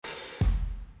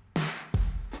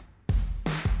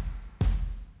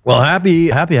Well,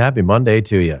 happy Monday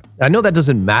to you. I know that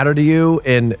doesn't matter to you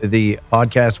in the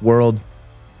podcast world,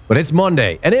 but it's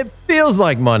Monday, and it feels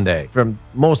like Monday. From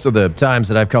most of the times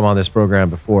that I've come on this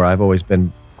program before, I've always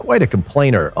been quite a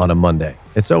complainer on a Monday.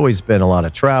 It's always been a lot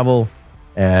of travel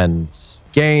and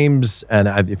games, and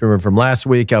if you remember from last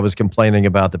week, I was complaining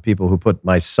about the people who put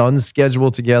my son's schedule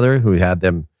together, who had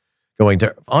them going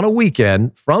to on a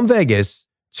weekend from Vegas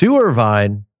to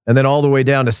Irvine, and then all the way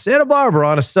down to Santa Barbara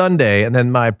on a Sunday. And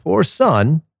then my poor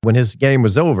son, when his game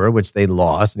was over, which they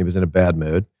lost, and he was in a bad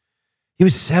mood, he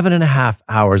was 7.5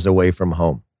 hours away from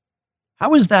home.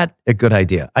 How is that a good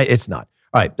idea? It's not.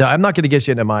 All right, I'm not going to get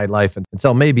you into my life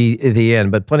until maybe the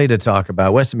end, but plenty to talk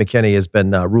about. Weston McKennie has been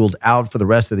ruled out for the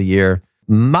rest of the year.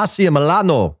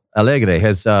 Massimiliano Allegri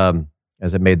has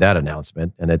made that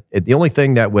announcement. And the only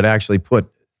thing that would actually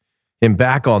put him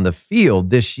back on the field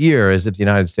this year is if the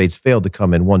United States failed to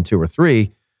come in 1, 2, or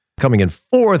 3. Coming in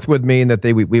fourth would mean that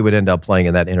we would end up playing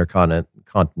in that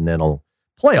intercontinental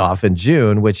playoff in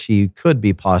June, which he could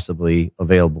be possibly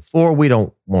available for. We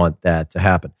don't want that to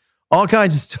happen. All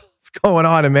kinds of stuff going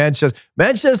on in Manchester.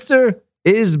 Manchester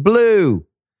is blue.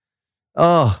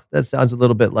 Oh, that sounds a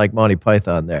little bit like Monty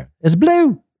Python there. It's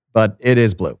blue, but it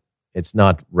is blue. It's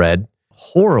not red.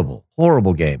 Horrible,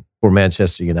 horrible game for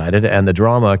Manchester United, and the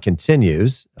drama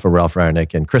continues for Ralf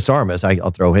Rangnick and Chris Armas. I'll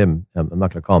throw him. I'm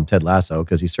not going to call him Ted Lasso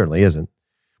because he certainly isn't.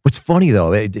 What's funny,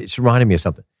 though, it's reminding me of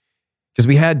something. Because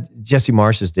we had Jesse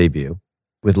Marsch's debut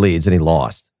with Leeds, and he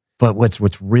lost. But what's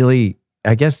really,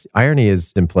 I guess, irony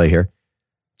is in play here.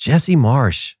 Jesse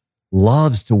Marsch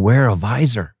loves to wear a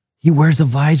visor. He wears a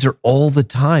visor all the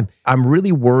time. I'm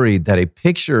really worried that a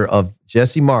picture of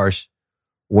Jesse Marsch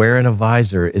wearing a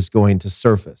visor is going to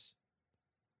surface.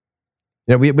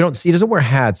 You know, we don't see, he doesn't wear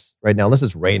hats right now unless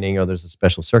it's raining or there's a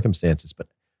special circumstances. But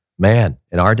man,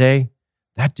 in our day,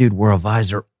 that dude wore a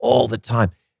visor all the time.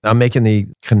 I'm making the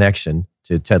connection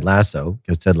to Ted Lasso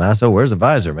because Ted Lasso wears a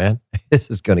visor, man.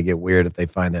 This is going to get weird if they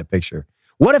find that picture.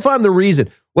 What if I'm the reason?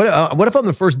 What if I'm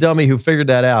the first dummy who figured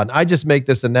that out? And I just make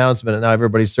this announcement and now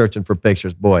everybody's searching for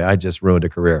pictures. Boy, I just ruined a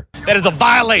career. That is a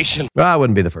violation. Well, it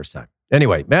wouldn't be the first time.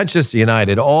 Anyway, Manchester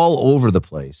United all over the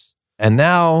place. And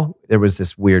now there was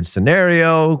this weird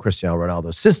scenario, Cristiano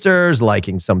Ronaldo's sisters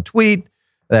liking some tweet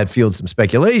that fueled some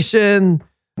speculation.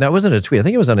 Now, it wasn't a tweet. I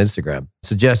think it was on Instagram,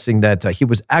 suggesting that he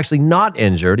was actually not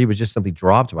injured. He was just simply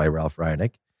dropped by Ralf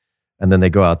Rangnick. And then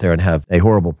they go out there and have a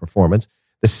horrible performance.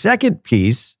 The second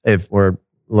piece, if we're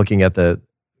looking at the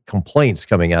complaints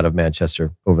coming out of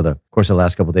Manchester over the course of the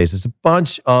last couple of days, is a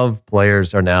bunch of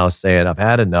players are now saying, I've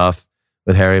had enough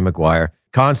with Harry Maguire,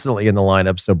 constantly in the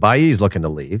lineup. So Bailly's looking to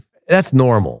leave. That's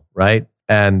normal, right?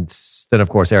 And then, of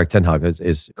course, Erik ten Hag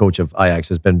is coach of Ajax,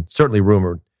 has been certainly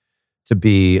rumored to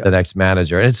be the next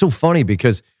manager. And it's so funny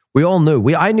because we all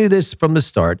knew. I knew this from the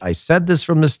start. I said this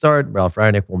from the start. Ralf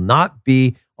Rangnick will not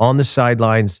be on the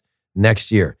sidelines next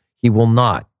year. He will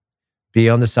not be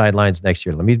on the sidelines next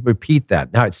year. Let me repeat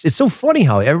that. Now, it's so funny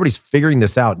how everybody's figuring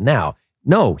this out now.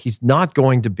 No, he's not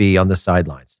going to be on the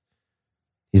sidelines.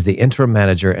 He's the interim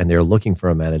manager, and they're looking for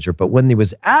a manager. But when he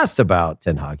was asked about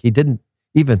Ten Hag, he didn't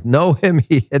even know him.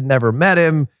 He had never met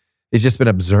him. He's just been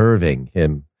observing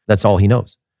him. That's all he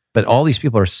knows. But all these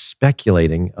people are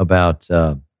speculating about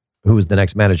who the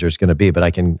next manager is going to be. But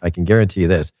I can guarantee you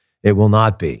this: it will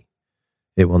not be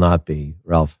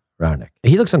Ralf Rangnick.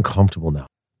 He looks uncomfortable now.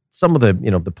 Some of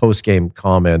the post game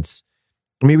comments.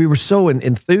 I mean, we were so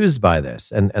enthused by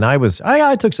this, and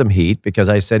I took some heat because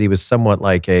I said he was somewhat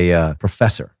like a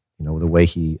professor. You know, the way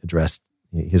he addressed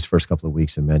his first couple of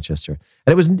weeks in Manchester,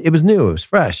 and it was new, it was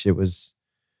fresh, it was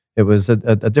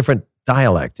a different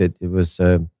dialect. It was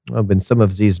in some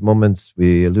of these moments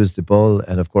we lose the ball,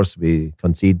 and of course we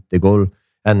concede the goal,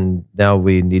 and now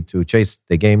we need to chase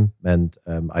the game. And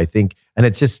I think, and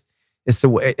it's the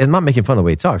way. I'm not making fun of the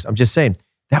way he talks. I'm just saying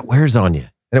that wears on you.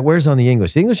 And it wears on the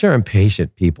English. The English are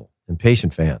impatient people,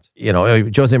 impatient fans. You know,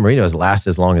 Jose Mourinho has lasted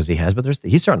as long as he has, but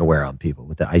he's starting to wear on people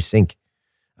with the I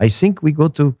think we go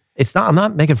to, I'm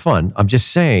not making fun. I'm just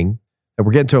saying that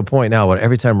we're getting to a point now where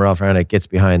every time Ralf Rangnick gets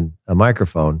behind a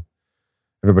microphone,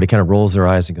 everybody kind of rolls their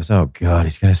eyes and goes, oh God,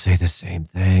 he's going to say the same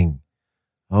thing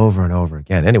over and over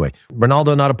again. Anyway,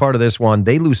 Ronaldo not a part of this one.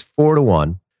 They lose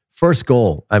 4-1. First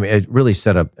goal, I mean, it really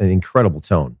set up an incredible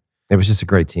tone. It was just a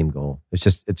great team goal. It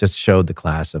just showed the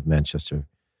class of Manchester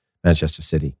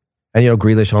City. And,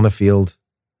 Grealish on the field.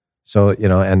 So,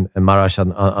 and Marash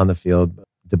on the field.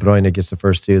 De Bruyne gets the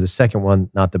first two. The second one,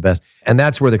 not the best. And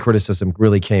that's where the criticism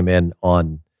really came in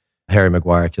on Harry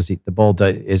Maguire because the ball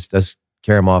does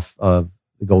carry him off of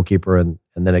the goalkeeper and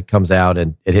then it comes out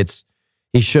and it hits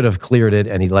He should have cleared it,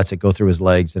 and he lets it go through his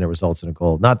legs, and it results in a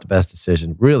goal. Not the best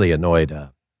decision. Really annoyed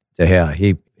De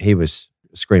Gea. He was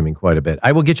screaming quite a bit.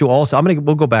 I will get you also.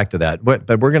 We'll go back to that,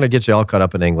 but we're gonna get you all caught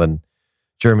up in England,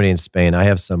 Germany, and Spain. I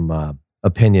have some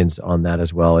opinions on that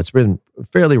as well. It's been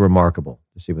fairly remarkable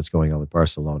to see what's going on with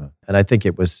Barcelona, and I think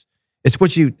it's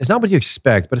not what you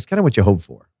expect, but it's kind of what you hope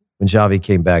for when Xavi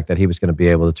came back, that he was going to be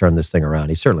able to turn this thing around.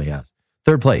 He certainly has.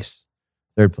 Third place.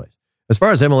 As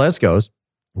far as MLS goes,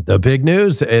 the big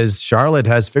news is Charlotte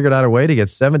has figured out a way to get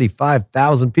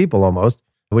 75,000 people almost,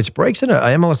 which breaks an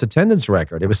MLS attendance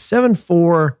record. It was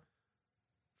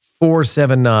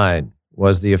 74,479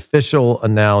 was the official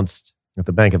announced at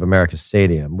the Bank of America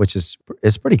Stadium, which is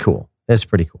pretty cool. It's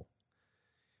pretty cool.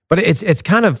 But it's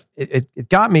kind of, it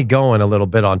got me going a little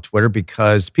bit on Twitter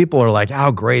because people are like,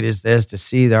 how great is this to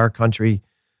see our country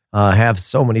have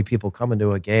so many people coming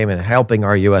to a game and helping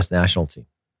our U.S. national team.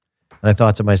 And I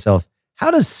thought to myself,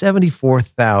 how does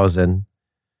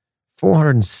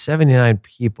 74,479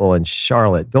 people in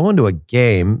Charlotte going to a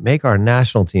game make our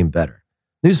national team better?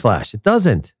 Newsflash, it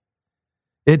doesn't.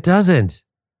 It doesn't.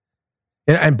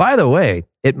 And by the way,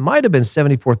 it might have been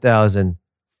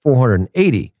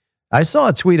 74,480. I saw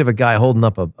a tweet of a guy holding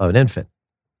up an infant,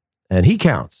 and he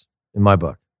counts in my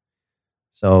book.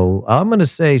 So I'm going to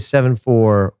say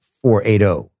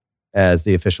 74,480 as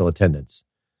the official attendance.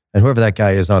 And whoever that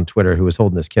guy is on Twitter who was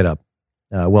holding this kid up,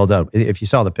 well done. If you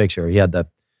saw the picture, he had the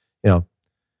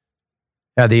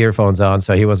earphones on,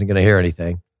 so he wasn't going to hear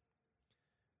anything.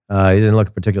 He didn't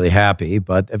look particularly happy,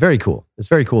 but very cool. It's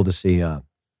very cool to see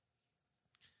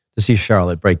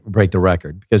Charlotte break the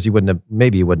record, because you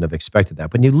wouldn't have expected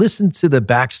that. When you listen to the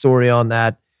backstory on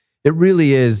that, it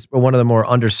really is one of the more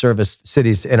underserviced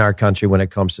cities in our country when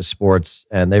it comes to sports,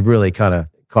 and they've really kind of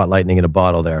caught lightning in a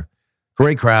bottle there.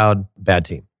 Great crowd, bad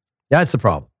team. That's the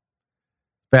problem.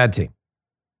 Bad team.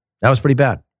 That was pretty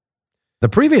bad. The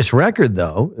previous record,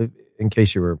 though, in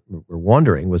case you were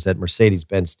wondering, was at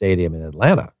Mercedes-Benz Stadium in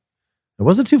Atlanta. It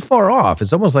wasn't too far off.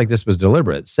 It's almost like this was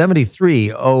deliberate.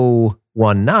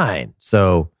 73,019.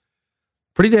 So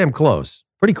pretty damn close.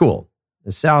 Pretty cool.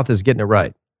 The South is getting it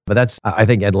right. But I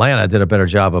think Atlanta did a better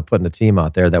job of putting a team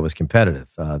out there that was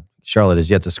competitive. Charlotte has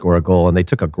yet to score a goal, and they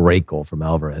took a great goal from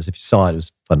Alvarez. If you saw it, it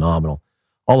was phenomenal.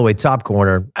 All the way top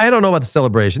corner. I don't know about the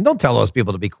celebration. Don't tell those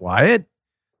people to be quiet.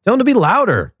 Tell them to be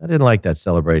louder. I didn't like that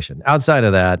celebration. Outside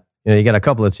of that, you got a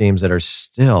couple of teams that are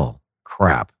still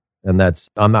crap. And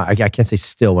I can't say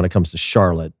still when it comes to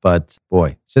Charlotte, but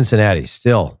boy, Cincinnati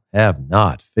still have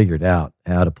not figured out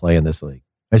how to play in this league.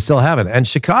 They still haven't. And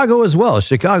Chicago as well.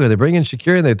 Chicago, they bring in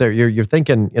Shaqiri. You're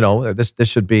thinking, this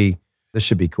should be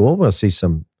cool. We'll see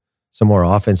some more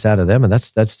offense out of them, and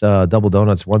that's double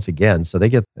donuts once again. So they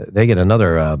get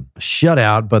another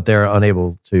shutout, but they're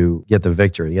unable to get the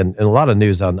victory. And a lot of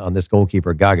news on this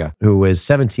goalkeeper Gaga, who is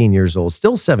 17 years old,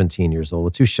 still 17 years old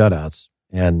with 2 shutouts,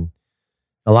 and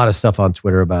a lot of stuff on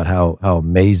Twitter about how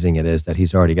amazing it is that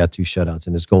he's already got 2 shutouts,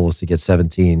 and his goal is to get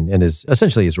 17 in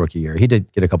essentially his rookie year. He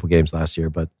did get a couple games last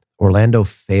year, but Orlando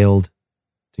failed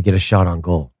to get a shot on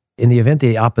goal. In the event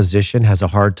the opposition has a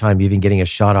hard time even getting a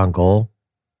shot on goal,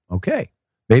 okay,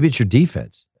 maybe it's your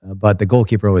defense, but the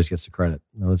goalkeeper always gets the credit.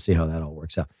 Now, let's see how that all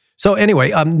works out. So anyway,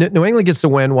 New England gets the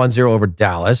win 1-0 over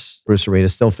Dallas. Bruce Arena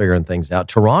still figuring things out.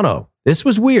 Toronto, this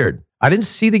was weird. I didn't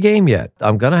see the game yet.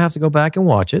 I'm going to have to go back and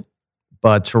watch it.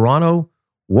 But Toronto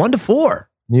 1-4.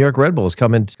 New York Red Bulls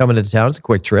coming into town. It's a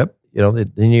quick trip.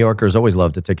 The New Yorkers always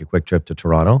love to take a quick trip to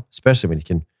Toronto, especially when you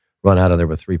can run out of there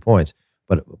with 3 points.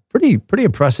 But pretty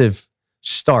impressive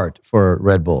start for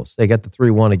Red Bulls. They got the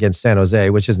 3-1 against San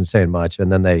Jose, which isn't saying much,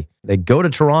 and then they go to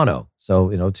Toronto.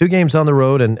 So 2 games on the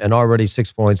road and already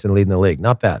 6 points and leading the league.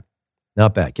 Not bad.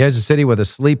 Kansas City with a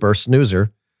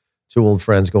snoozer. 2 old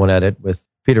friends going at it with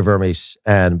Peter Vermes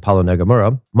and Paulo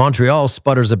Nagamura. Montreal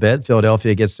sputters a bit.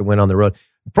 Philadelphia gets the win on the road.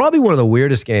 Probably one of the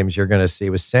weirdest games you're going to see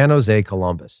was San Jose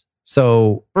Columbus.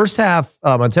 So first half,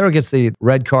 Montero gets the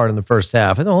red card in the first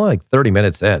half. I only like 30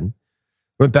 minutes in.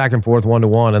 Went back and forth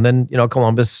 1-1. And then,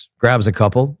 Columbus grabs a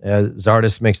couple.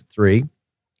 Zardes makes it 3.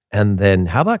 And then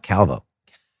how about Calvo?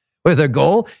 With a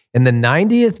goal in the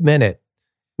 90th minute,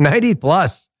 90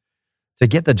 plus, to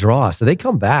get the draw. So they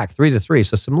come back 3-3.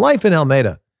 So some life in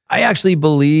Almeida. I actually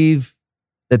believe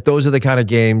that those are the kind of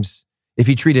games, if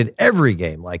he treated every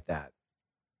game like that,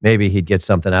 maybe he'd get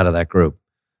something out of that group.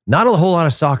 Not a whole lot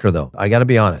of soccer, though. I got to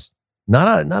be honest.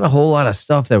 Not a whole lot of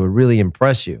stuff that would really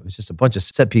impress you. It's just a bunch of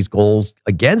set-piece goals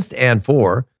against and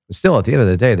for. But still, at the end of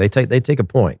the day, they take a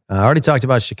point. I already talked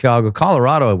about Chicago.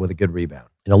 Colorado with a good rebound.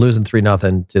 Losing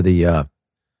 3-0 to the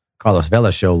Carlos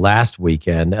Vela show last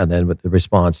weekend, and then with the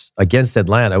response against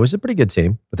Atlanta, it was a pretty good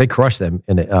team, but they crushed them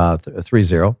in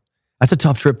 3-0. That's a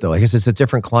tough trip, though. I guess it's a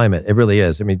different climate. It really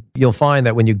is. I mean, you'll find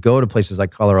that when you go to places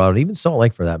like Colorado, even Salt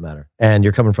Lake for that matter, and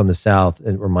you're coming from the South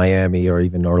or Miami or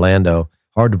even Orlando,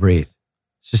 hard to breathe.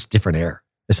 It's just different air.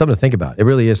 There's something to think about. It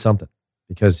really is something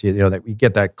because that you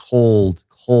get that cold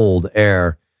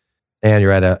air, and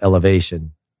you're at an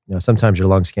elevation. Sometimes your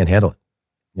lungs can't handle it.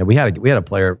 We had a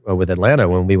player with Atlanta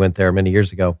when we went there many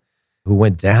years ago who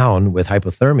went down with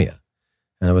hypothermia.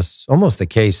 And it was almost the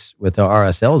case with the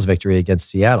RSL's victory against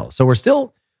Seattle. So we're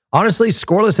still, honestly,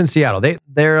 scoreless in Seattle.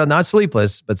 They're not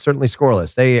sleepless, but certainly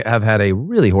scoreless. They have had a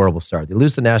really horrible start. They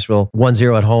lose to Nashville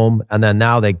 1-0 at home, and then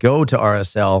now they go to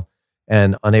RSL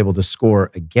and unable to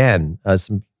score again.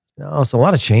 So a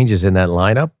lot of changes in that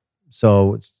lineup.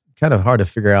 So it's kind of hard to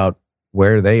figure out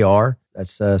where they are.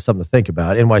 That's something to think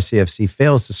about. NYCFC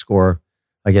fails to score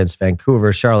against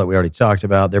Vancouver. Charlotte, we already talked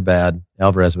about. They're bad.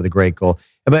 Alvarez with a great goal.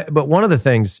 But one of the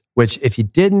things, which if you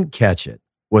didn't catch it,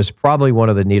 was probably one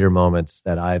of the neater moments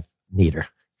that it was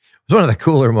one of the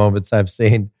cooler moments I've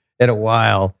seen in a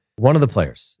while. One of the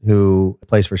players who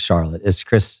plays for Charlotte is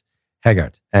Chris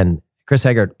Hegardt. And Chris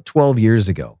Hegardt, 12 years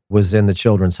ago, was in the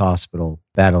Children's Hospital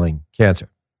battling cancer.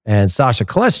 And Sasha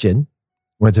Kljestan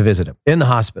went to visit him in the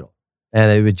hospital. And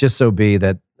it would just so be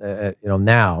that,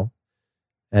 now,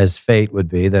 as fate would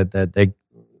be, that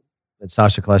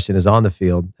Sasha Kljestan is on the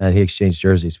field and he exchanged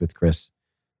jerseys with Chris.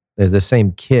 They're the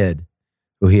same kid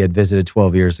who he had visited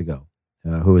 12 years ago,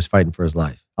 who was fighting for his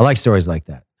life. I like stories like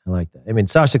that. I like that. I mean,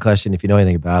 Sasha Kljestan, if you know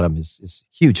anything about him, is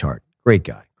huge heart. Great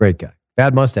guy.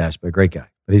 Bad mustache, but a great guy.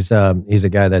 But he's a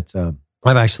guy that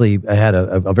I had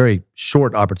a very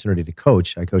short opportunity to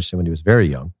coach. I coached him when he was very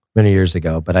young, many years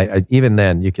ago. But I even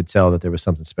then, you could tell that there was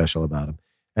something special about him.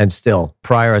 And still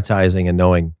prioritizing and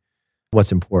knowing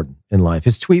what's important in life.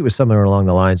 His tweet was somewhere along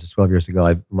the lines of 12 years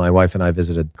ago. My wife and I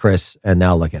visited Chris, and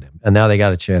now look at him. And now they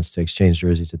got a chance to exchange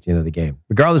jerseys at the end of the game.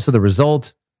 Regardless of the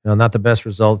result, not the best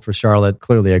result for Charlotte.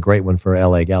 Clearly a great one for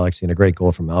LA Galaxy and a great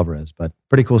goal from Alvarez. But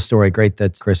pretty cool story. Great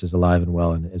that Chris is alive and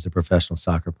well and is a professional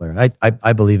soccer player.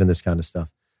 I believe in this kind of stuff.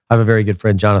 I have a very good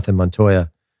friend, Jonathan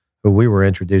Montoya, who we were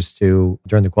introduced to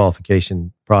during the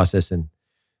qualification process in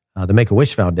the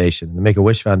Make-A-Wish Foundation. And the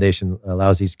Make-A-Wish Foundation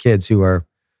allows these kids who are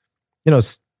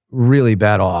really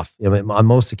bad off. On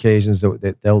most occasions,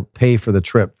 they'll pay for the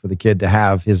trip for the kid to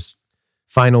have his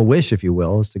final wish, if you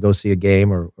will, is to go see a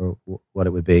game or what it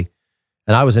would be.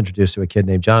 And I was introduced to a kid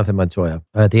named Jonathan Montoya.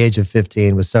 At the age of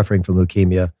 15, was suffering from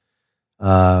leukemia.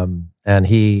 And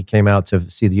he came out to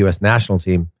see the U.S. national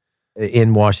team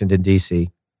in Washington, D.C.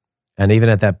 And even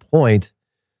at that point,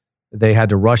 they had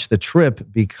to rush the trip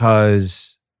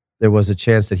because there was a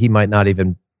chance that he might not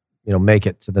even make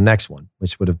it to the next one,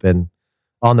 which would have been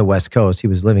on the West Coast. He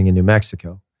was living in New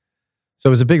Mexico. So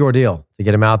it was a big ordeal to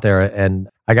get him out there. And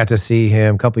I got to see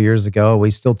him a couple years ago.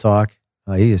 We still talk.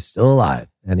 He is still alive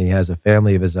and he has a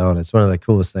family of his own. It's one of the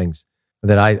coolest things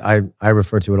that I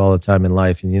refer to it all the time in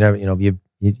life. And you never,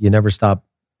 you never stop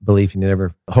belief and you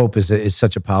never hope is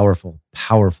such a powerful,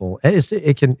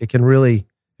 it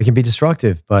can be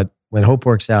destructive, but when hope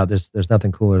works out, there's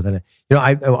nothing cooler than it.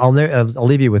 I'll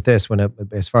leave you with this.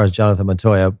 As far as Jonathan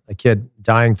Montoya, a kid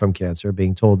dying from cancer,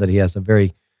 being told that he has a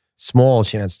very small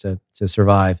chance to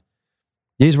survive.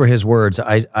 These were his words.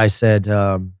 I said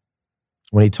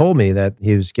when he told me that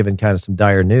he was given kind of some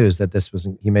dire news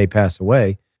that he may pass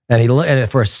away, and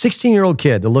for a 16-year-old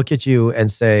kid to look at you and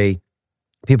say,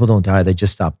 "People don't die; they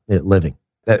just stop living."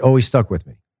 That always stuck with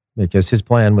me because his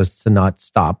plan was to not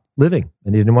stop living,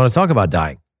 and he didn't want to talk about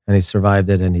dying. And he survived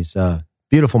it, and he's a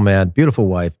beautiful man, beautiful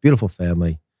wife, beautiful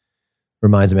family.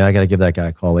 Reminds me, I got to give that guy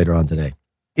a call later on today.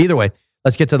 Either way,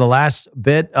 let's get to the last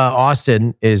bit.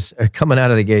 Austin is coming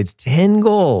out of the gates, 10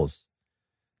 goals.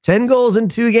 10 goals in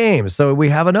 2 games. So we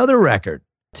have another record.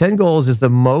 10 goals is the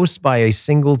most by a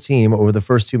single team over the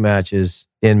first 2 matches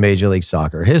in Major League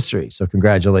Soccer history. So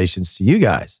congratulations to you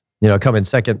guys. Coming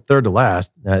second, third to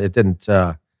last. It didn't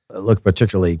look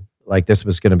particularly like this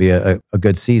was going to be a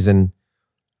good season.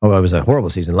 Oh, it was a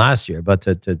horrible season last year, but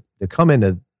to come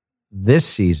into this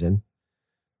season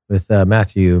with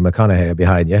Matthew McConaughey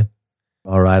behind you,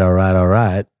 all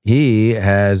right. He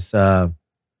has, I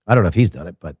don't know if he's done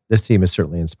it, but this team is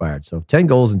certainly inspired. So 10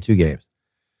 goals in 2 games.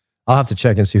 I'll have to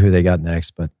check and see who they got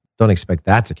next, but don't expect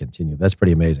that to continue. That's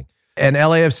pretty amazing. And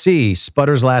LAFC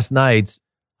sputters last night,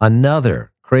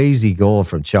 another crazy goal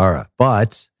from Chara,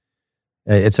 but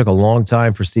it took a long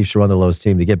time for Steve Cherundolo's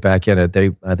team to get back in it.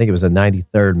 I think it was the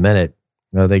 93rd minute.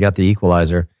 They got the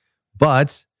equalizer.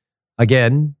 But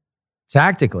again,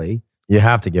 tactically, you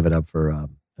have to give it up for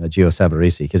Gio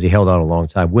Savarese, because he held on a long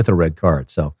time with a red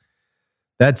card. So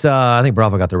that's, I think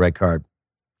Bravo got the red card.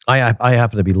 I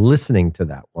happen to be listening to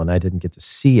that one. I didn't get to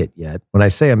see it yet. When I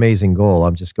say amazing goal,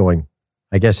 I'm just going,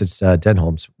 I guess it's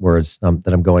Denholm's words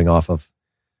that I'm going off of.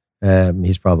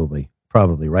 He's probably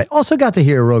right. Also got to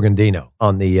hear Rogandino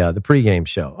on the pregame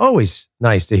show. Always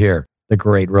nice to hear the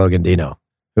great Rogandino,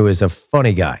 who is a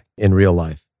funny guy in real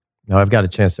life. Now, I've got a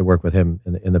chance to work with him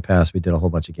in the past. We did a whole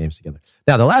bunch of games together.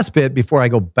 Now, the last bit, before I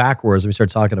go backwards, we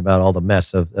start talking about all the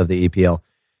mess of the EPL.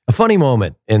 A funny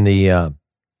moment in the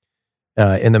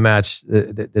match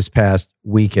this past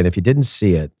weekend, if you didn't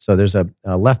see it. So there's a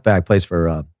left back plays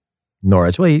for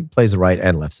Norwich. Well, he plays the right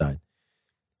and left side.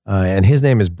 And his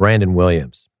name is Brandon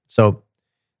Williams. So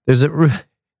this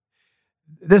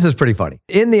is pretty funny.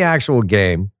 In the actual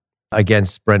game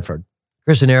against Brentford,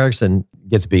 Christian Eriksen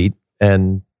gets beat,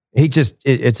 and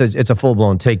it's a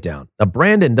full-blown takedown. Now,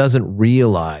 Brandon doesn't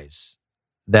realize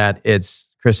that it's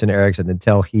Christian Eriksen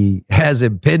until he has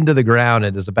him pinned to the ground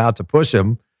and is about to push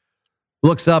him,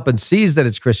 looks up and sees that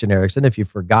it's Christian Eriksen. If you've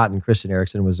forgotten, Christian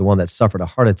Eriksen was the one that suffered a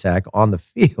heart attack on the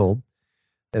field.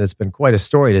 And it's been quite a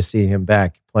story to see him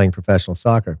back playing professional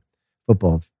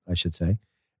football, I should say.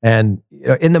 And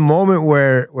in the moment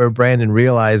where Brandon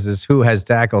realizes who has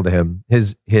tackled him,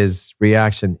 his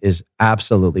reaction is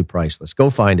absolutely priceless. Go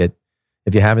find it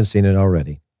if you haven't seen it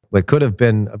already. What could have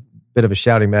been a bit of a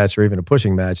shouting match or even a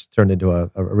pushing match turned into a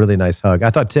really nice hug. I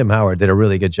thought Tim Howard did a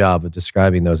really good job of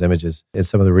describing those images in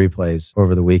some of the replays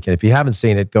over the weekend. If you haven't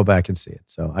seen it, go back and see it.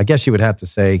 So I guess you would have to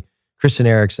say Christian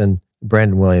Eriksen,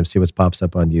 Brandon Williams, see what pops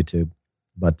up on YouTube.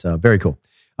 But very cool.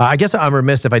 I guess I'm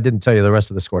remiss if I didn't tell you the rest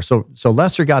of the score. So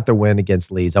Leicester got the win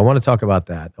against Leeds. I want to talk about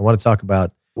that. I want to talk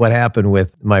about what happened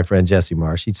with my friend Jesse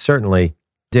Marsh. He certainly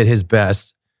did his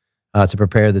best to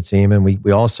prepare the team. And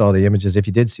we all saw the images, if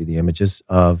you did see the images,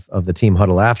 of the team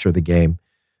huddle after the game.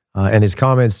 And his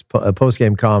comments,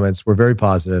 post-game comments, were very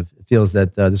positive. It feels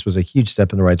that this was a huge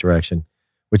step in the right direction,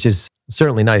 which is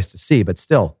certainly nice to see. But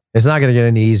still, it's not going to get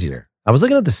any easier. I was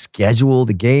looking at the schedule.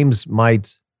 The games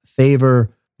might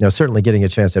favor, certainly getting a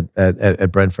chance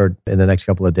at Brentford in the next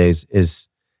couple of days is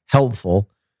helpful.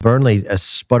 Burnley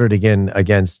sputtered again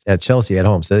at Chelsea at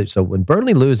home. So when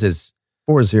Burnley loses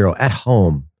 4-0 at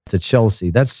home to Chelsea,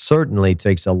 that certainly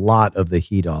takes a lot of the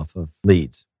heat off of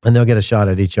Leeds. And they'll get a shot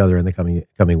at each other in the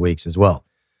coming weeks as well.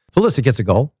 Pulisic gets a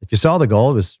goal. If you saw the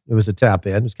goal, it was a tap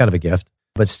in. It was kind of a gift.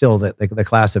 But still, the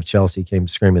class of Chelsea came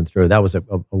screaming through. That was a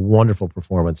wonderful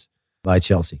performance by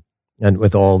Chelsea. And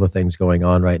with all the things going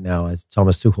on right now, as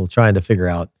Thomas Tuchel trying to figure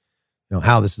out,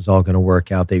 how this is all going to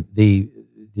work out. The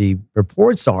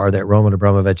reports are that Roman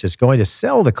Abramovich is going to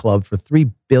sell the club for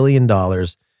 $3 billion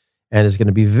and is going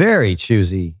to be very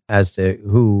choosy as to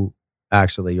who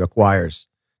actually acquires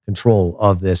control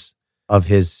of his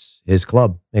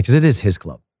club, because it is his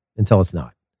club until it's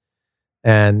not.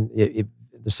 And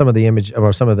some of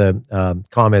the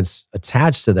comments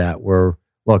attached to that were,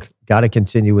 look, got to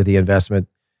continue with the investment.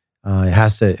 It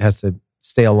has to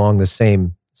stay along the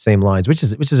same lines, which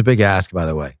is a big ask, by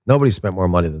the way. Nobody spent more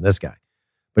money than this guy.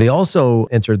 But he also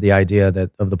entered the idea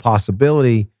of the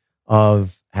possibility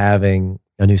of having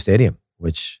a new stadium,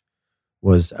 which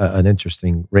was an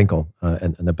interesting wrinkle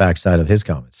in the backside of his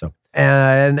comments. So,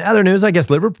 and other news, I guess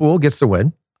Liverpool gets the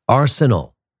win.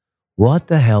 Arsenal. What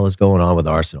the hell is going on with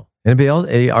Arsenal? Anybody else?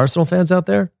 Any Arsenal fans out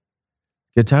there?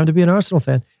 Good time to be an Arsenal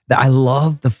fan. I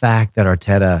love the fact that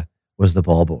Arteta was the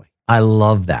ball boy. I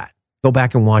love that. Go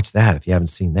back and watch that if you haven't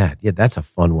seen that. Yeah, that's a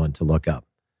fun one to look up.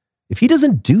 If he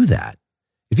doesn't do that,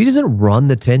 if he doesn't run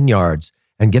the 10 yards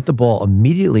and get the ball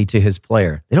immediately to his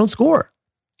player, they don't score.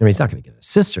 I mean, he's not going to get an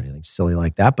assist or anything silly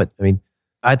like that, but I mean,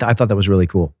 I thought that was really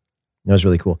cool. That was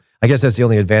really cool. I guess that's the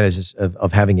only advantage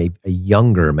of having a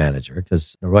younger manager,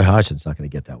 because Roy Hodgson's not going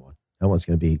to get that one. That one's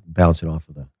going to be bouncing off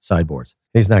of the sideboards.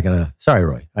 He's not going to. Sorry,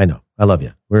 Roy. I know. I love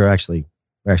you. We're actually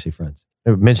friends.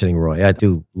 Mentioning Roy, I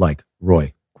do like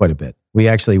Roy quite a bit. We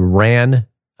actually ran.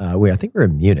 I think we were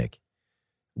in Munich.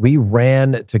 We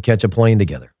ran to catch a plane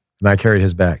together, and I carried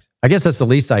his bags. I guess that's the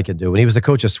least I can do. When he was the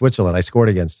coach of Switzerland, I scored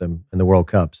against him in the World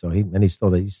Cup. So he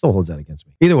still holds that against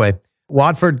me. Either way,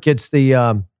 Watford gets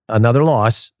the another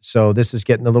loss. So this is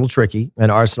getting a little tricky. And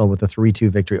Arsenal with a 3-2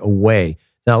 victory away.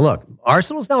 Now look,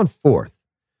 Arsenal's now in fourth.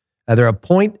 They're a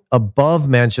point above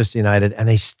Manchester United, and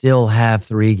they still have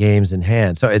 3 games in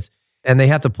hand. And they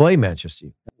have to play Manchester.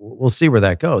 We'll see where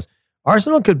that goes.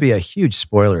 Arsenal could be a huge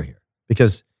spoiler here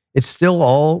because it's still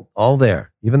all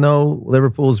there. Even though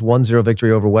Liverpool's 1-0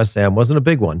 victory over West Ham wasn't a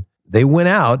big one, they win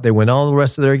out. They win all the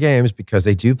rest of their games because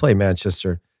they do play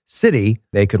Manchester City.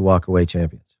 They could walk away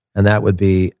champions. And that would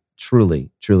be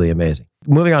truly, truly amazing.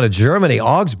 Moving on to Germany,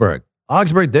 Augsburg.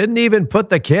 Augsburg didn't even put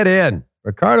the kid in.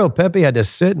 Ricardo Pepi had to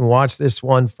sit and watch this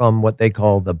one from what they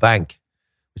call the bank,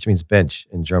 which means bench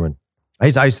in German. I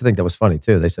used to think that was funny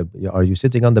too. They said, "Are you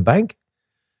sitting on the bank?"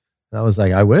 And I was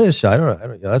like, "I wish. I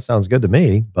don't that sounds good to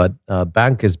me." But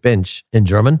bank is bench in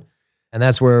German, and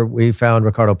that's where we found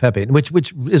Ricardo Pepi,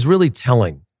 which is really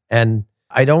telling. And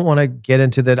I don't want to get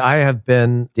into that. I have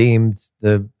been deemed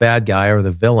the bad guy or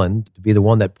the villain to be the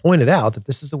one that pointed out that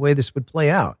this is the way this would play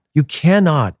out. You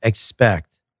cannot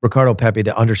expect Ricardo Pepi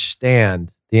to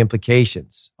understand the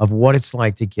implications of what it's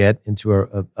like to get into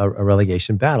a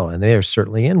relegation battle, and they are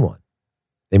certainly in one.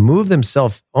 They move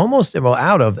themselves almost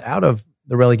out of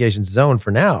the relegation zone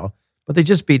for now, but they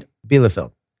just beat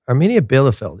Bielefeld. Arminia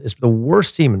Bielefeld is the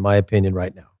worst team in my opinion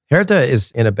right now. Hertha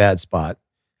is in a bad spot,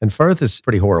 and Fürth is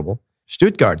pretty horrible.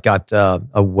 Stuttgart got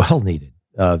a well-needed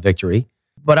victory,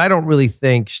 but I don't really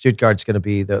think Stuttgart's going to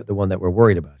be the one that we're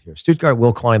worried about here. Stuttgart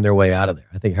will climb their way out of there.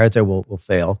 I think Hertha will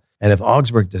fail, and if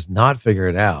Augsburg does not figure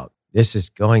it out, this is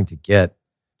going to get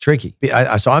tricky.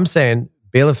 So I'm saying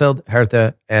Bielefeld,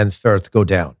 Hertha, and Fürth go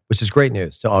down, which is great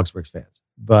news to Augsburg's fans.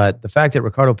 But the fact that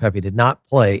Ricardo Pepi did not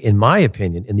play, in my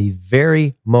opinion, in the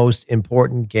very most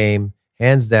important game,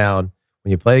 hands down,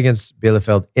 when you play against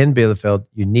Bielefeld, in Bielefeld,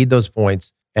 you need those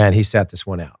points. And he sat this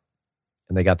one out,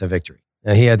 and they got the victory.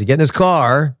 And he had to get in his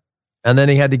car, and then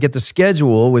he had to get the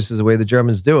schedule, which is the way the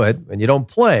Germans do it. When you don't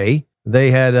play,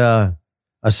 they had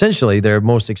essentially their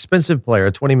most expensive player,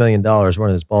 $20 million,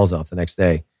 running his balls off the next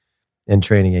day in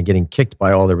training and getting kicked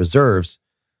by all the reserves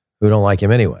who don't like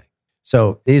him anyway.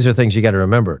 So these are things you got to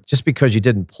remember. Just because you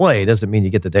didn't play doesn't mean you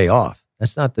get the day off.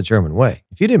 That's not the German way.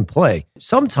 If you didn't play,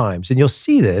 sometimes, and you'll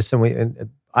see this, and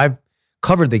I've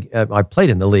covered I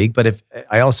played in the league, but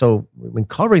when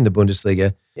covering the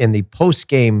Bundesliga, in the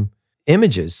post-game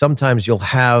images, sometimes you'll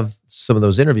have some of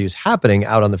those interviews happening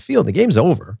out on the field. The game's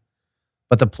over,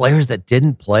 but the players that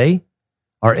didn't play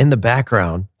are in the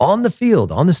background on the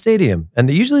field, on the stadium. And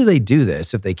usually they do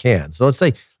this if they can. So let's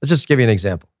just give you an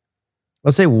example.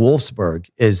 Let's say Wolfsburg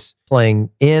is playing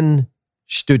in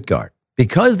Stuttgart.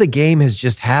 Because the game has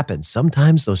just happened,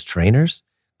 sometimes those trainers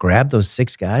grab those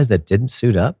 6 guys that didn't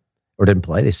suit up or didn't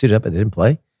play. They suited up and they didn't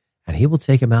play. And he will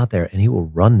take them out there and he will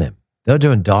run them. They're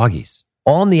doing doggies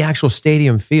on the actual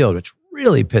stadium field, which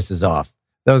really pisses off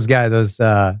those guys,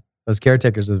 those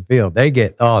caretakers of the field. They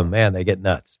get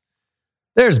nuts.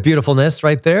 There's beautifulness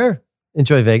right there.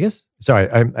 Enjoy Vegas. Sorry,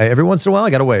 every once in a while, I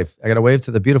got to wave. I got to wave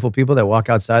to the beautiful people that walk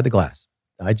outside the glass.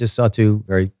 I just saw 2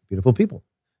 very beautiful people.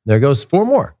 There goes 4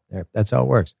 more. There, that's how it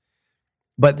works.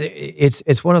 But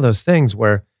it's one of those things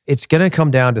where it's going to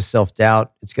come down to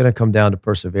self-doubt. It's going to come down to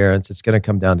perseverance. It's going to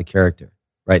come down to character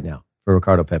right now for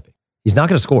Ricardo Pepi. He's not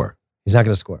going to score.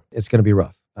 It's going to be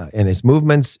rough. And his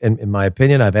movements, in my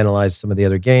opinion, I've analyzed some of the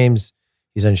other games.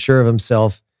 He's unsure of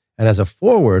himself. And as a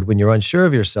forward, when you're unsure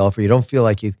of yourself or you don't feel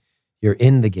like you're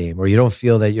in the game or you don't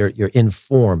feel that you're in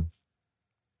form,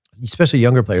 especially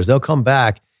younger players, they'll come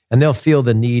back and they'll feel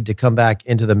the need to come back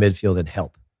into the midfield and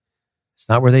help. It's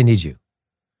not where they need you.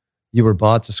 You were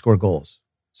bought to score goals.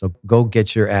 So go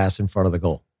get your ass in front of the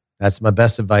goal. That's my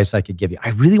best advice I could give you. I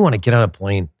really want to get on a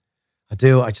plane. I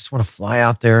do. I just want to fly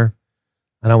out there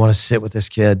and I want to sit with this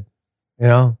kid.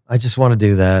 I just want to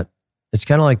do that. It's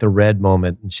kind of like the Red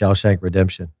moment in Shawshank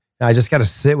Redemption. I just got to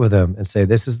sit with him and say,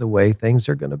 this is the way things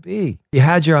are going to be. You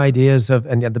had your ideas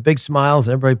and you had the big smiles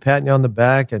and everybody patting you on the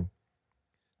back and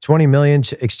 20 million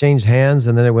exchanged hands,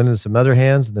 and then it went into some other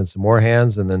hands and then some more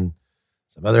hands and then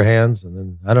some other hands. And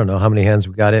then I don't know how many hands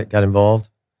we got involved.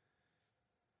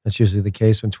 That's usually the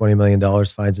case when $20 million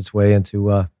finds its way into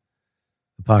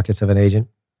the pockets of an agent.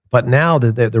 But now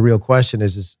the real question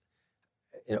is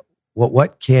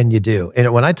what can you do?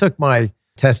 And when I took my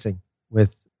testing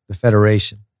with the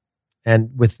Federation,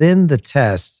 and within the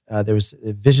test, there was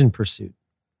a Vision Pursuit.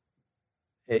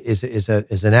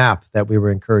 Is an app that we were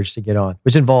encouraged to get on,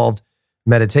 which involved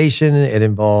meditation. It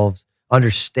involved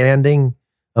understanding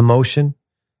emotion.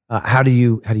 How do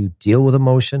you deal with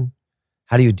emotion?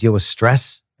 How do you deal with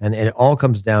stress? And it all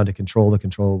comes down to control the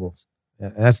controllables.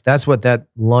 And that's what that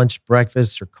lunch,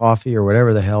 breakfast, or coffee, or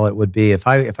whatever the hell it would be. If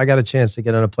I got a chance to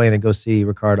get on a plane and go see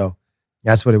Ricardo,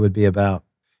 that's what it would be about.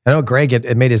 I know Greg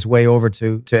had made his way over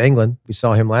to England. We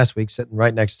saw him last week sitting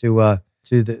right next to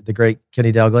the great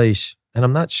Kenny Dalglish. And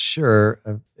I'm not sure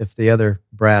if the other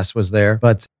brass was there,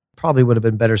 but probably would have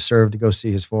been better served to go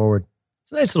see his forward.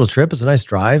 It's a nice little trip. It's a nice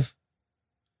drive.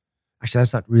 Actually,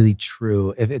 that's not really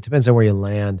true. It depends on where you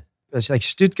land. It's like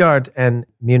Stuttgart and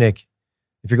Munich.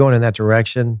 If you're going in that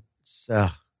direction, it's, I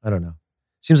don't know.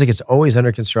 It seems like it's always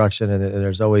under construction and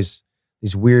there's always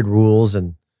these weird rules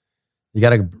and you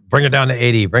got to bring it down to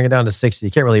 80, bring it down to 60.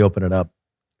 You can't really open it up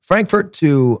Frankfurt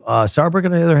to Saarbrücken,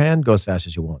 on the other hand, go as fast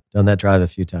as you want. Done that drive a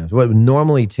few times. What would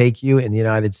normally take you in the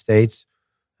United States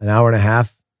an hour and a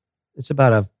half, it's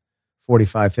about a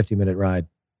 45, 50-minute ride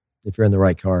if you're in the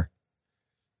right car.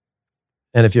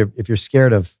 And if you're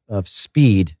scared of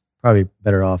speed, probably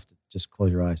better off to just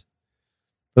close your eyes.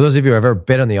 For those of you who have ever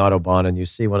been on the Autobahn and you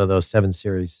see one of those 7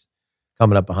 Series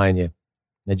coming up behind you,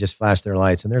 they just flash their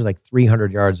lights, and they're like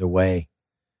 300 yards away.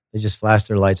 They just flash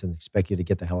their lights and expect you to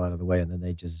get the hell out of the way, and then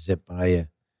they just zip by you.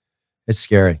 It's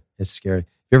scary. It's scary. If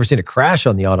you've ever seen a crash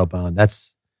on the Autobahn,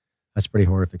 that's pretty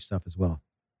horrific stuff as well.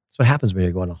 That's what happens when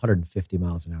you're going 150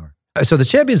 miles an hour. So the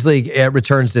Champions League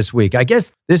returns this week. I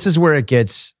guess this is going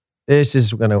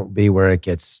to be where it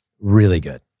gets really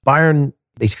good. Bayern,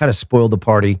 they kind of spoiled the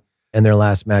party in their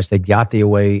last match. They got the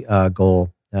away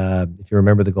goal. If you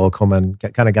remember the goal, Coman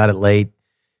kind of got it late.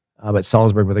 But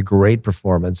Salzburg with a great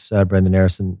performance. Brendan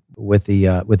Harrison with the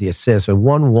assist. So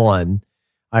 1-1,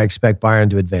 I expect Bayern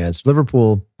to advance.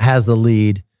 Liverpool has the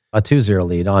lead, a 2-0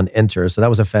 lead on Inter. So that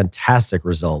was a fantastic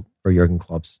result for Jurgen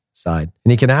Klopp's side.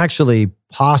 And he can actually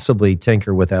possibly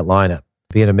tinker with that lineup.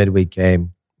 Being a midweek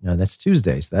game, that's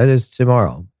Tuesday, so that is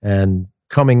tomorrow. And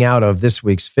coming out of this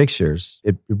week's fixtures,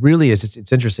 it really is.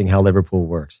 It's interesting how Liverpool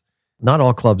works. Not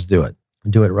all clubs do it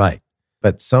right.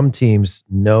 But some teams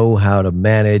know how to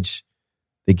manage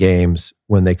the games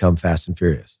when they come fast and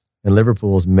furious. And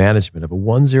Liverpool's management of a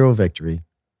 1-0 victory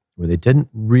where they didn't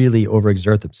really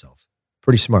overexert themselves.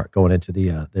 Pretty smart going into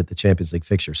the Champions League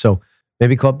fixture. So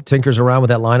maybe Klopp tinkers around with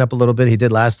that lineup a little bit. He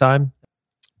did last time.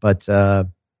 But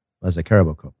as a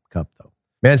Carabao Cup, though.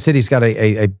 Man City's got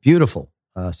a beautiful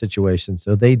situation.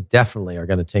 So they definitely are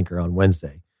going to tinker on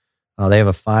Wednesday. They have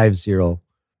a 5-0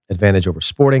 advantage over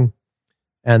Sporting.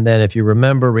 And then if you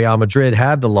remember, Real Madrid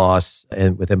had the loss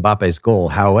with Mbappe's goal.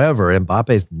 However,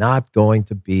 Mbappe's not going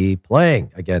to be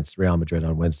playing against Real Madrid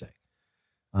on Wednesday.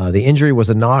 The injury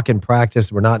was a knock in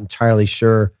practice. We're not entirely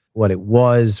sure what it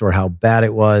was or how bad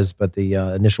it was, but the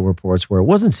initial reports were it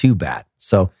wasn't too bad.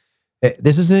 So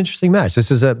this is an interesting match. This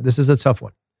is a tough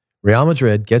one. Real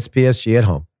Madrid gets PSG at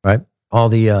home, right?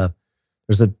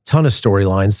 There's a ton of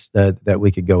storylines that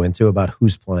we could go into about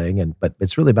who's playing, but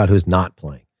it's really about who's not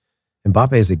playing.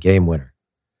 Mbappe is a game winner.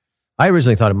 I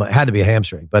originally thought it had to be a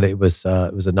hamstring, but it was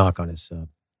a knock on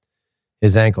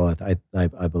his ankle.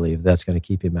 I believe that's going to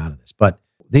keep him out of this. But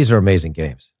these are amazing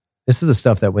games. This is the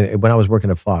stuff that when I was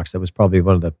working at Fox, that was probably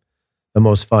one of the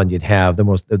most fun you'd have.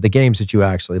 The games that you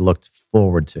actually looked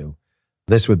forward to.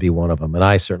 This would be one of them, and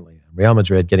I certainly am. Real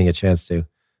Madrid getting a chance to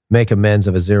make amends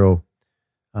of a 0-1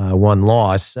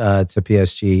 loss to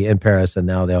PSG in Paris, and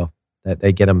now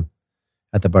they get them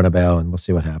at the Bernabeu, and we'll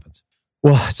see what happens.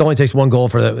 Well, it only takes one goal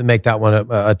to make that one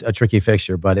a tricky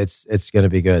fixture, but it's going to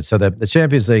be good. So the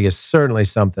Champions League is certainly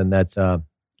something that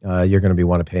you're going to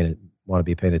want to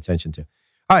be paying attention to.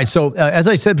 All right, so as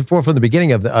I said before from the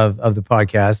beginning of the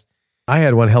podcast, I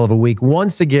had one hell of a week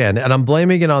once again, and I'm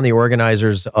blaming it on the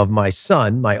organizers of my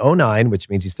son, my 09, which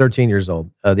means he's 13 years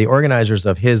old, the organizers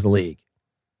of his league,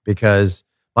 because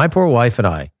my poor wife and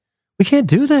I, we can't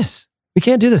do this. We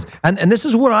can't do this. And this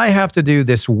is what I have to do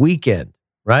this weekend,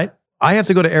 right? I have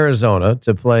to go to Arizona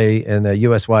to play in the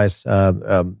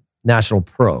USYS National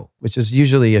Pro, which is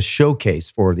usually a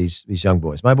showcase for these young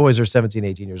boys. My boys are 17,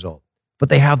 18 years old, but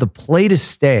they have the play to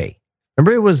stay.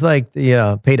 Remember, it was like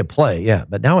the pay to play, yeah,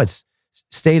 but now it's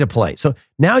stay to play. So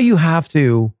now you have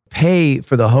to pay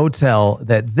for the hotel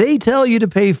that they tell you to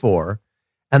pay for,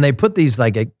 and they put these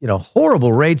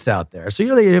horrible rates out there. So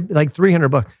you're like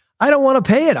 $300. I don't want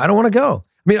to pay it. I don't want to go.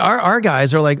 I mean, our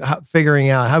guys are like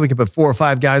figuring out how we can put 4 or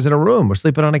 5 guys in a room. We're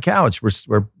sleeping on a couch.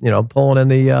 We're pulling in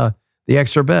the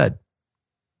extra bed.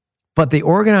 But the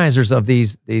organizers of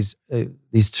these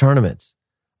tournaments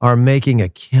are making a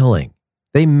killing.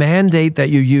 They mandate that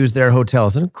you use their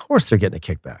hotels, and of course they're getting a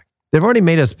kickback. They've already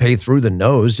made us pay through the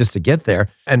nose just to get there.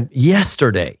 And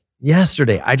yesterday,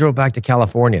 I drove back to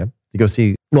California to go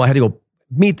see. Well, I had to go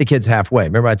meet the kids halfway.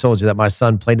 Remember, I told you that my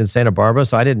son played in Santa Barbara,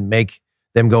 so I didn't make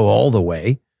them go all the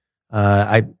way.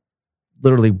 I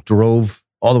literally drove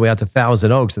all the way out to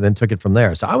Thousand Oaks and then took it from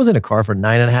there. So I was in a car for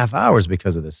 9.5 hours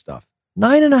because of this stuff.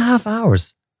 9.5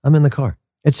 hours I'm in the car.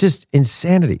 It's just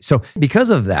insanity. So because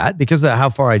of how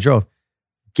far I drove,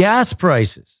 gas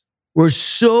prices were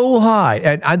so high.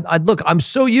 And I'm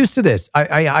so used to this.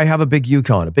 I have a big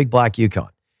Yukon, a big black Yukon.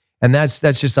 And that's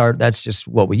just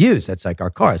what we use. That's like our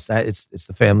car. It's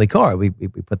the family car. We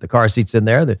put the car seats in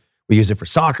there. We use it for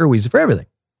soccer. We use it for everything.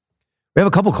 We have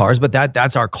a couple cars, but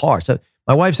that's our car. So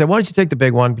my wife said, why don't you take the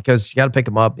big one? Because you got to pick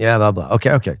them up. Yeah, blah, blah.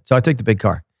 Okay. So I take the big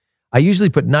car. I usually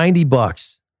put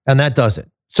 $90 and that does it.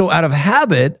 So out of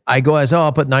habit, I go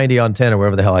I'll put 90 on 10 or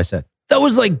whatever the hell I said. That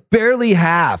was like barely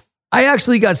half. I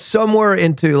actually got somewhere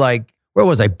into like, where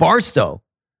was I? Barstow.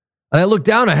 And I looked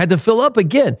down, I had to fill up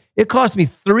again. It cost me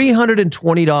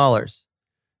 $320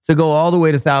 to go all the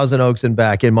way to Thousand Oaks and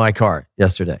back in my car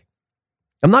yesterday.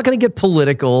 I'm not going to get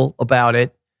political about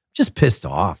it. I'm just pissed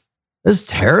off. This is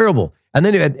terrible. And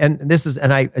then,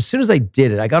 as soon as I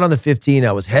did it, I got on the 15,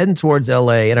 I was heading towards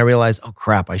LA and I realized, oh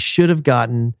crap, I should have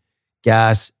gotten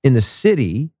gas in the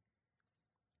city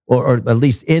or at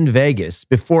least in Vegas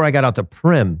before I got out to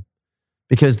Prim,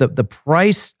 because the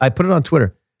price, I put it on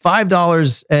Twitter,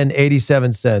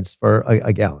 $5.87 for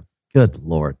a gallon. Good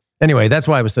Lord. Anyway, that's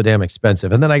why it was so damn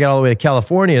expensive. And then I got all the way to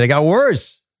California and it got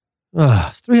worse.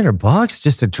 It's $300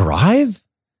 just to drive?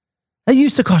 That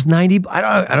used to cost $90.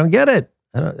 I don't get it.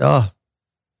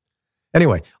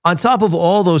 Anyway, on top of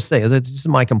all those things, this is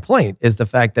my complaint, is the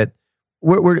fact that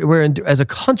as a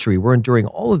country, we're enduring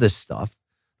all of this stuff.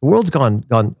 The world's gone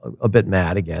a bit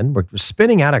mad again. We're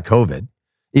spinning out of COVID,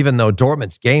 even though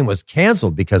Dortmund's game was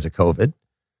canceled because of COVID.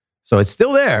 So it's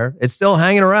still there. It's still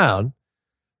hanging around.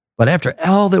 But after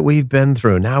all that we've been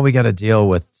through, now we got to deal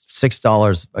with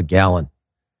 $6 a gallon.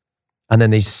 And then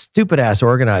these stupid ass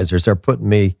organizers are putting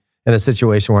me in a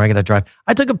situation where I got to drive.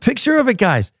 I took a picture of it,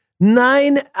 guys.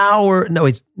 9 hours,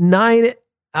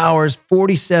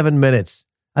 47 minutes.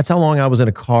 That's how long I was in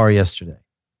a car yesterday.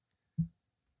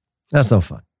 That's no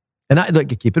fun.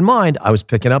 And keep in mind, I was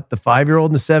picking up the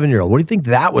 5-year-old and the 7-year-old. What do you think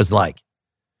that was like?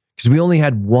 Because we only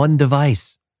had one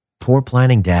device. Poor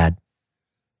planning, Dad.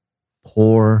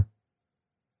 Poor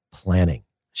planning.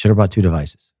 Should have brought 2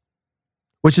 devices.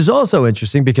 Which is also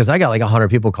interesting because I got like 100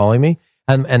 people calling me.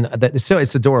 So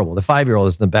it's adorable. The 5-year-old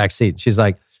is in the back seat. She's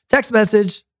like, text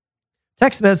message.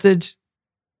 And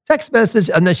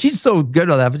then she's so good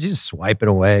on that, but she's swiping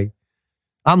away.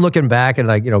 I'm looking back and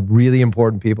really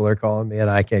important people are calling me and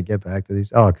I can't get back to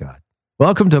these. Oh God.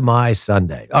 Welcome to my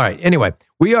Sunday. All right. Anyway,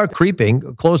 we are creeping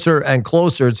closer and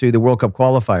closer to the World Cup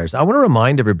qualifiers. I want to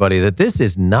remind everybody that this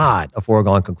is not a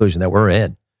foregone conclusion that we're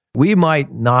in. We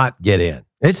might not get in.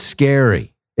 It's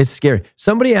scary. It's scary.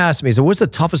 Somebody asked me, so what's the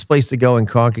toughest place to go in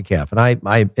CONCACAF?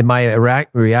 And my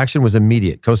reaction was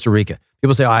immediate. Costa Rica.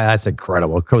 People say, oh, that's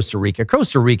incredible. Costa Rica.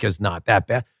 Costa Rica is not that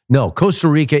bad. No, Costa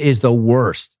Rica is the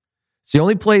worst. It's the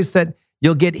only place that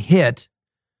you'll get hit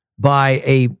by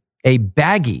a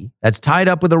baggie that's tied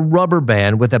up with a rubber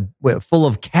band full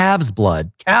of cow's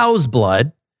blood,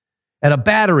 and a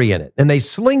battery in it. And they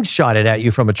slingshot it at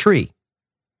you from a tree.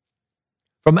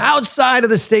 From outside of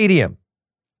the stadium.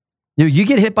 You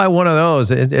get hit by one of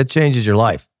those, it changes your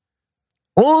life.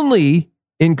 Only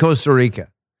in Costa Rica.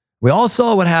 We all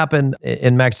saw what happened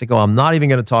in Mexico. I'm not even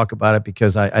going to talk about it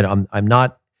because I'm just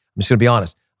going to be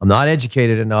honest. I'm not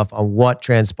educated enough on what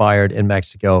transpired in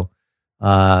Mexico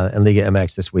and Liga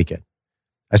MX this weekend.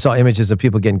 I saw images of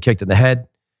people getting kicked in the head,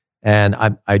 and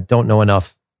I don't know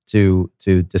enough to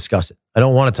discuss it. I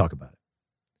don't want to talk about it.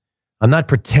 I'm not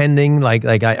pretending like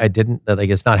I didn't,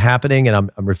 like it's not happening and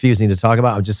I'm refusing to talk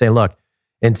about it. I'm just saying, look,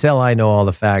 until I know all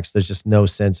the facts, there's just no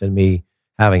sense in me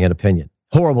having an opinion.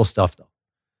 Horrible stuff, though.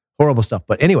 Horrible stuff.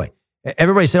 But anyway,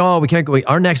 everybody said, oh, we can't go.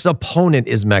 Our next opponent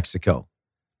is Mexico.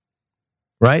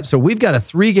 Right? So we've got a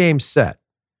 3-game set.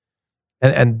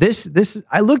 And this,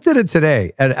 I looked at it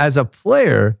today, and as a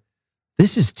player,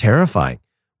 this is terrifying.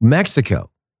 Mexico,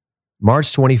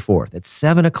 March 24th at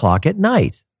 7:00 at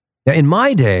night. Now, in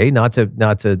my day, not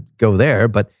to go there,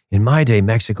 but in my day,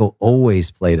 Mexico always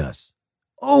played us.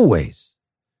 Always.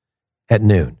 At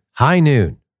noon. High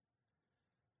noon.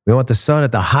 We want the sun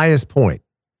at the highest point.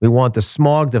 We want the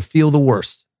smog to feel the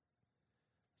worst.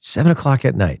 7:00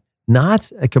 at night.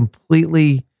 Not a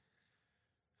completely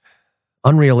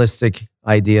unrealistic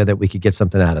idea that we could get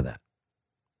something out of that.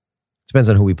 Depends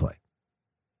on who we play.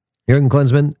 Jurgen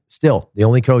Klinsmann, still the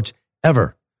only coach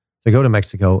ever to go to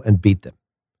Mexico and beat them.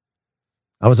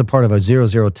 I was a part of a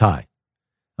 0-0 tie.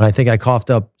 And I think I coughed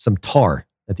up some tar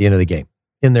at the end of the game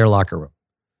in their locker room.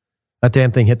 That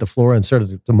damn thing hit the floor and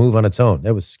started to move on its own.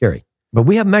 That was scary. But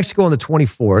we have Mexico on the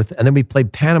 24th, and then we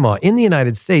played Panama in the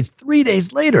United States 3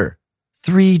 days later.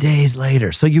 3 days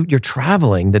later. So you're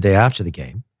traveling the day after the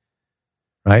game,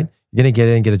 right? You're going to get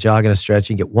in, get a jog and a stretch,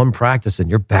 and get one practice, and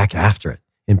you're back after it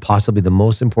in possibly the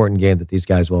most important game that these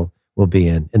guys will be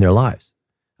in their lives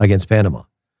against Panama,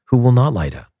 who will not lie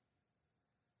down.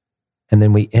 And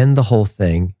then we end the whole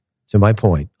thing, to my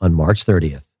point, on March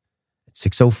 30th at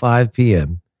 6:05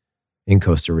 p.m. in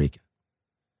Costa Rica.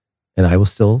 And I will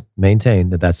still maintain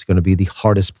that that's going to be the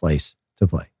hardest place to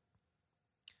play.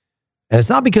 And it's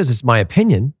not because it's my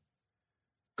opinion.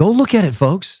 Go look at it,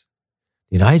 folks.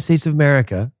 The United States of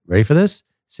America, ready for this?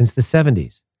 Since the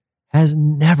 70s, has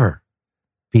never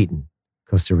beaten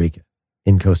Costa Rica.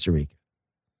 in Costa Rica.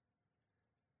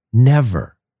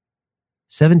 Never.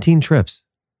 17 trips.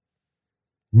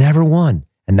 Never won.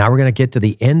 And now we're going to get to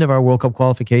the end of our World Cup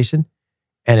qualification.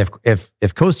 And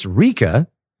if Costa Rica,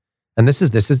 and this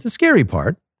is the scary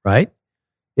part, right?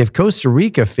 If Costa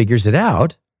Rica figures it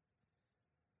out,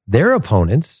 their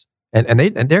opponents, and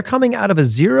they're coming out of a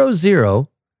 0-0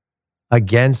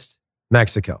 against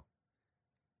Mexico.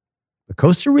 But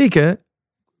Costa Rica,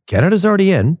 Canada's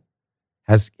already in,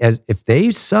 as if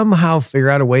they somehow figure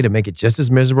out a way to make it just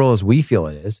as miserable as we feel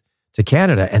it is to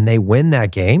Canada, and they win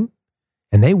that game,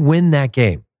 if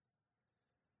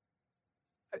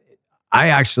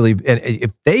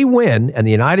they win and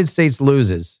the United States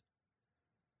loses,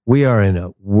 we are in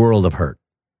a world of hurt.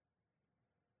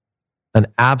 An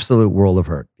absolute world of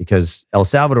hurt, because El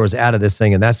Salvador is out of this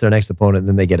thing and that's their next opponent, and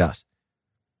then they get us.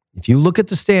 If you look at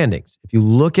the standings, if you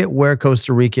look at where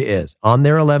Costa Rica is on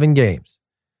their 11 games,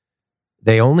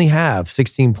 they only have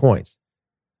 16 points.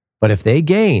 But if they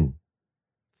gain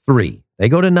 3, they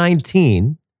go to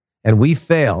 19, and we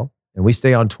fail, and we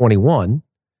stay on 21,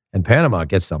 and Panama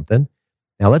gets something.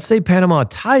 Now, let's say Panama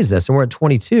ties us and we're at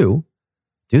 22.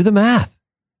 Do the math.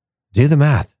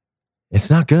 It's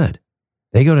not good.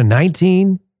 They go to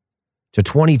 19 to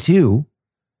 22,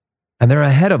 and they're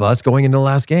ahead of us going into the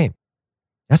last game.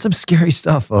 That's some scary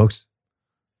stuff, folks.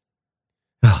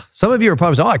 Some of you are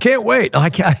probably saying, I can't wait.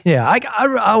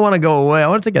 I want to go away. I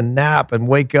want to take a nap and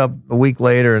wake up a week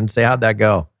later and say, how'd that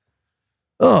go?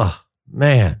 Oh,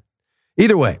 man.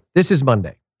 Either way, this is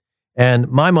Monday. And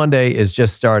my Monday is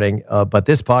just starting, but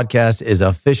this podcast is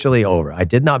officially over. I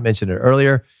did not mention it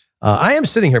earlier. I am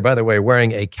sitting here, by the way,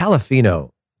 wearing a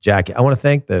Califino jacket. I want to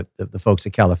thank the folks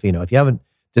at Califino. If you haven't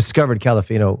discovered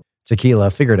Califino tequila,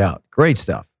 figure it out. Great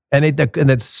stuff. And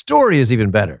the story is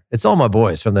even better. It's all my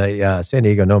boys from the San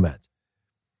Diego Nomads.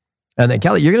 And then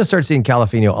you're going to start seeing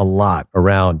Califino a lot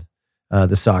around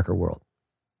the soccer world.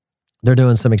 They're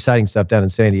doing some exciting stuff down in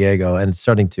San Diego, and it's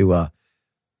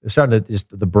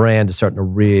the brand is starting to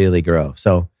really grow.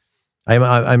 So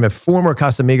I'm a former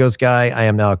Casamigos guy. I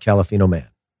am now a Califino man.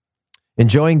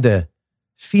 Enjoying the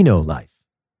Fino life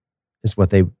is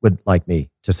what they would like me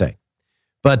to say.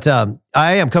 But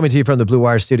I am coming to you from the Blue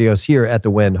Wire Studios here at the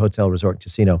Wynn Hotel Resort and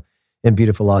Casino in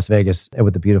beautiful Las Vegas, and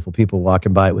with the beautiful people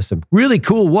walking by with some really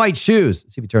cool white shoes.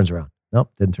 Let's see if he turns around.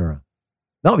 Nope, didn't turn around.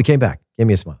 No, he came back. Gave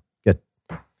me a smile. Good.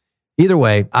 Either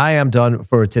way, I am done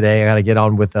for today. I got to get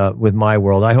on with my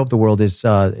world. I hope the world is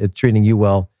treating you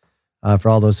well. For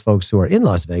all those folks who are in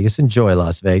Las Vegas, enjoy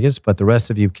Las Vegas. But the rest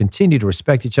of you, continue to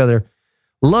respect each other,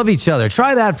 love each other.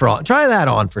 Try that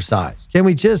on for size. Can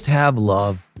we just have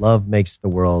love? Love makes the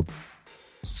world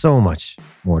so much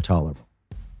more tolerable.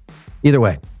 Either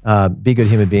way, be good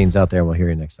human beings out there. We'll hear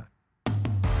you next time.